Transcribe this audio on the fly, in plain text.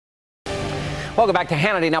Welcome back to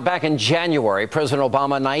Hannity. Now, back in January, President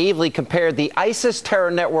Obama naively compared the ISIS terror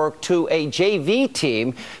network to a Jayvee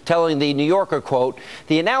team, telling the New Yorker, quote,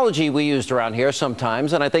 "The analogy we used around here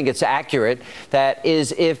sometimes, and I think it's accurate, that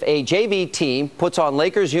is if a Jayvee team puts on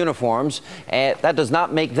Lakers uniforms, that does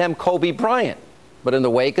not make them Kobe Bryant." But in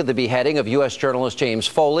the wake of the beheading of U.S. journalist James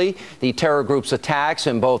Foley, the terror group's attacks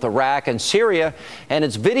in both Iraq and Syria, and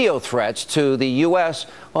its video threats to the U.S.,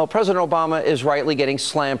 well, President Obama is rightly getting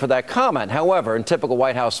slammed for that comment. However, in typical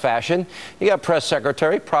White House fashion, you got Press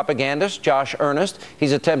Secretary, propagandist Josh Earnest.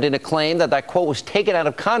 He's attempting to claim that that quote was taken out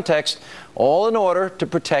of context, all in order to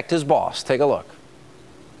protect his boss. Take a look.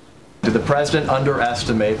 Did the president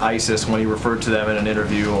underestimate ISIS when he referred to them in an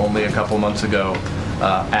interview only a couple months ago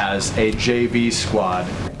as a Jayvee squad?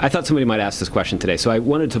 I thought somebody might ask this question today, so I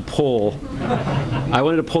wanted to pull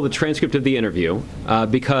the transcript of the interview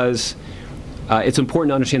because it's important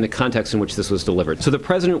to understand the context in which this was delivered. So the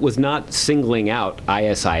president was not singling out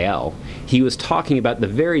ISIL. He was talking about the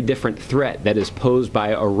very different threat that is posed by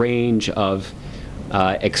a range of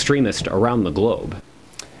extremists around the globe.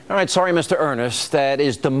 All right, sorry, Mr. Earnest, that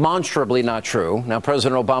is demonstrably not true. Now,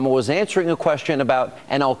 President Obama was answering a question about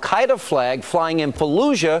an al-Qaeda flag flying in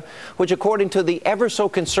Fallujah, which, according to the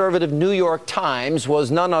ever-so-conservative New York Times,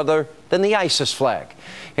 was none other than the ISIS flag.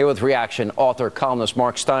 Here with reaction, author, columnist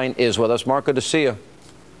Mark Stein is with us. Mark, good to see you.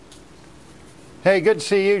 Hey, good to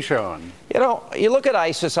see you, Sean. You know, you look at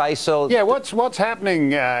ISIS, ISIL... Yeah, what's happening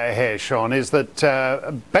here, Sean, is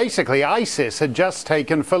that basically ISIS had just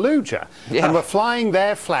taken Fallujah and were flying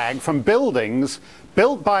their flag from buildings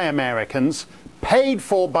built by Americans, paid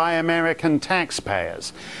for by American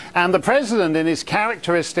taxpayers. And the president, in his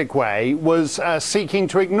characteristic way, was seeking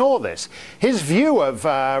to ignore this. His view of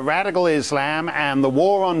radical Islam and the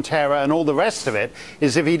war on terror and all the rest of it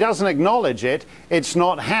is if he doesn't acknowledge it, it's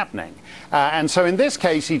not happening. And so in this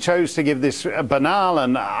case, he chose to give this banal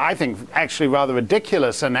and I think actually rather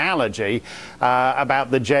ridiculous analogy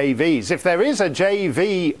about the Jayvees. If there is a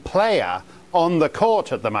Jayvee player on the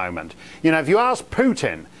court at the moment, you know, if you ask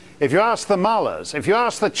Putin, if you ask the mullahs, if you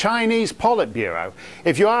ask the Chinese Politburo,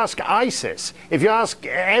 if you ask ISIS, if you ask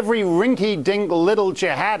every rinky-dink little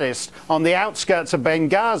jihadist on the outskirts of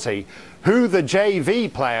Benghazi who the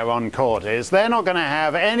Jayvee player on court is, they're not going to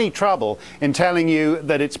have any trouble in telling you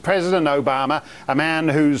that it's President Obama, a man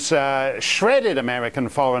who's shredded American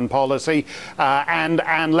foreign policy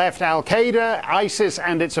and left al-Qaeda, ISIS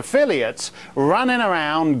and its affiliates running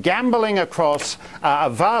around, gambling across a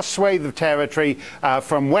vast swathe of territory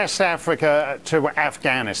from West Africa to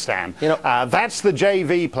Afghanistan. You know, that's the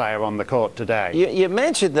Jayvee player on the court today. You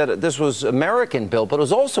mentioned that this was American-built, but it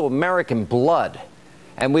was also American blood.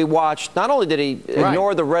 And we watched, not only did he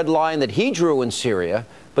ignore the red line that he drew in Syria,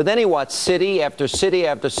 but then he watched city after city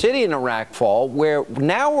after city in Iraq fall, where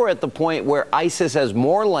now we're at the point where ISIS has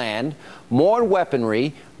more land, more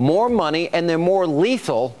weaponry, more money, and they're more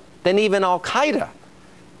lethal than even al-Qaeda.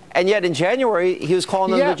 And yet in January, he was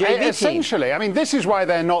calling them the Jayvee team. Essentially. I mean, this is why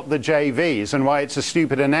they're not the Jayvees and why it's a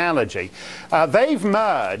stupid analogy. They've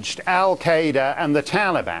merged al-Qaeda and the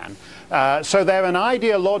Taliban. So they're an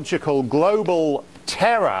ideological global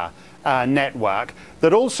terror network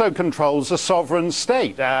that also controls a sovereign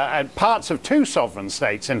state, parts of two sovereign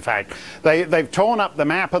states, in fact. They've torn up the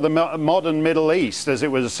map of the modern Middle East as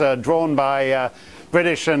it was drawn by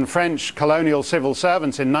British and French colonial civil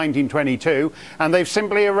servants in 1922, and they've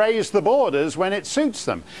simply erased the borders when it suits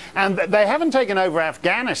them. And they haven't taken over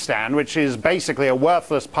Afghanistan, which is basically a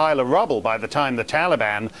worthless pile of rubble by the time the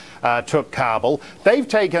Taliban took Kabul. They've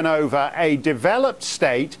taken over a developed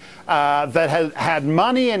state that has had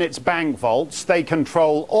money in its bank vaults. They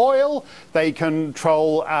control oil, they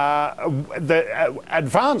control the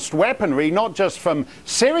advanced weaponry, not just from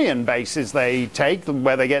Syrian bases they take,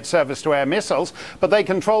 where they get surface-to-air missiles, but they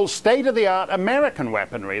control state-of-the-art American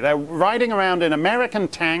weaponry. They're riding around in American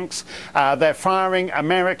tanks, they're firing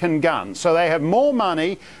American guns. So they have more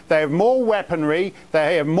money, they have more weaponry,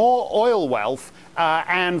 they have more oil wealth,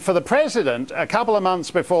 and for the president, a couple of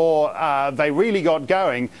months before they really got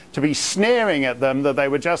going, to be sneering at them that they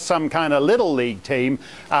were just some kind of little league team,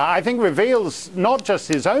 I think reveals not just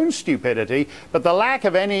his own stupidity, but the lack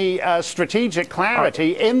of any strategic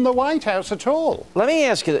clarity in the White House at all. Let me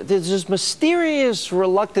ask you, there's this mysterious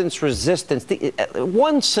reluctance, resistance.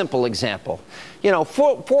 One simple example. You know,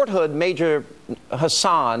 Fort Hood, Major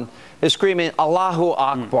Hassan is screaming, "Allahu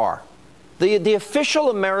Akbar." The official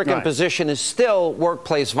American position is still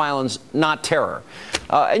workplace violence, not terror.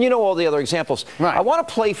 And you know all the other examples. I want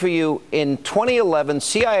to play for you in 2011,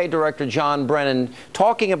 CIA Director John Brennan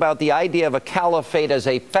talking about the idea of a caliphate as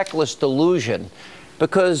a feckless delusion,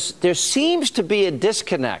 because there seems to be a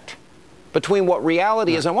disconnect between what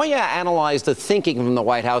reality is. I want you to analyze the thinking from the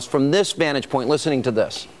White House from this vantage point, listening to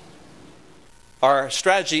this. Our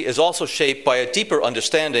strategy is also shaped by a deeper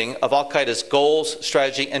understanding of al-Qaeda's goals,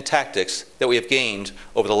 strategy, and tactics that we have gained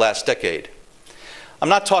over the last decade. I'm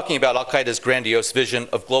not talking about al-Qaeda's grandiose vision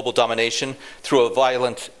of global domination through a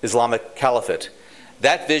violent Islamic caliphate.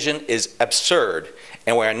 That vision is absurd,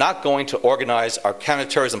 and we are not going to organize our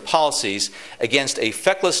counterterrorism policies against a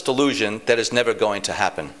feckless delusion that is never going to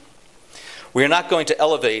happen. We are not going to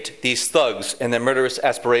elevate these thugs and their murderous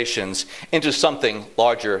aspirations into something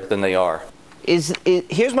larger than they are.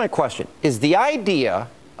 Here's my question. Is the idea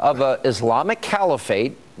of an Islamic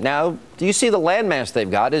caliphate, now, do you see the landmass they've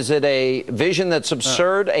got? Is it a vision that's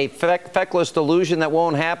absurd, a feckless delusion that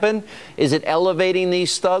won't happen? Is it elevating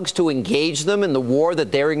these thugs to engage them in the war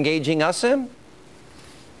that they're engaging us in?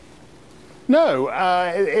 No,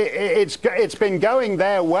 it's been going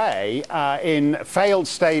their way in failed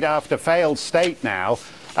state after failed state now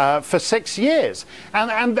for 6 years.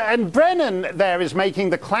 And Brennan there is making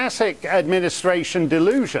the classic administration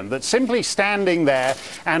delusion that simply standing there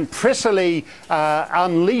and prissily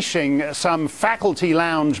unleashing some faculty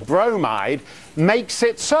lounge bromide makes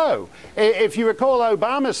it so. If you recall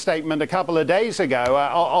Obama's statement a couple of days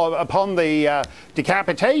ago upon the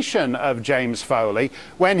decapitation of James Foley,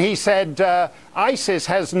 when he said ISIS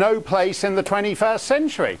has no place in the 21st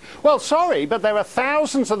century. Well, sorry, but there are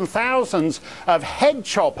thousands and thousands of head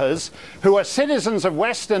choppers who are citizens of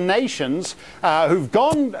Western nations who've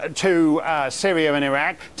gone to Syria and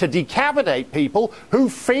Iraq to decapitate people who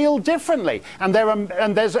feel differently. And there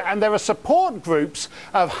are support groups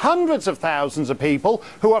of hundreds of thousands of people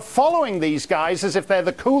who are following these guys as if they're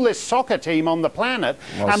the coolest soccer team on the planet.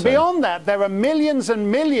 Well and said. Beyond that, there are millions and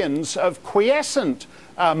millions of quiescent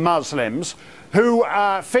Muslims who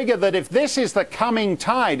figure that if this is the coming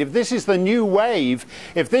tide, if this is the new wave,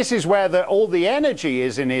 if this is where all the energy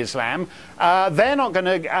is in Islam, they're not going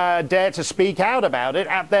to dare to speak out about it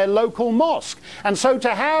at their local mosque. And so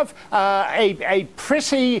to have a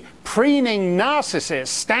prissy, preening narcissist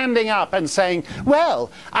standing up and saying, well,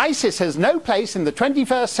 ISIS has no place in the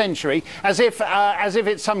 21st century, as if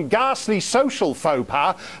it's some ghastly social faux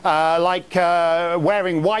pas, like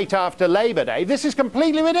wearing white after Labor Day. This is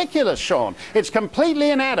completely ridiculous, Sean. It's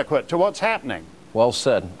completely inadequate to what's happening. Well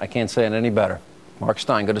said. I can't say it any better. Mark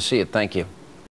Stein, good to see you. Thank you.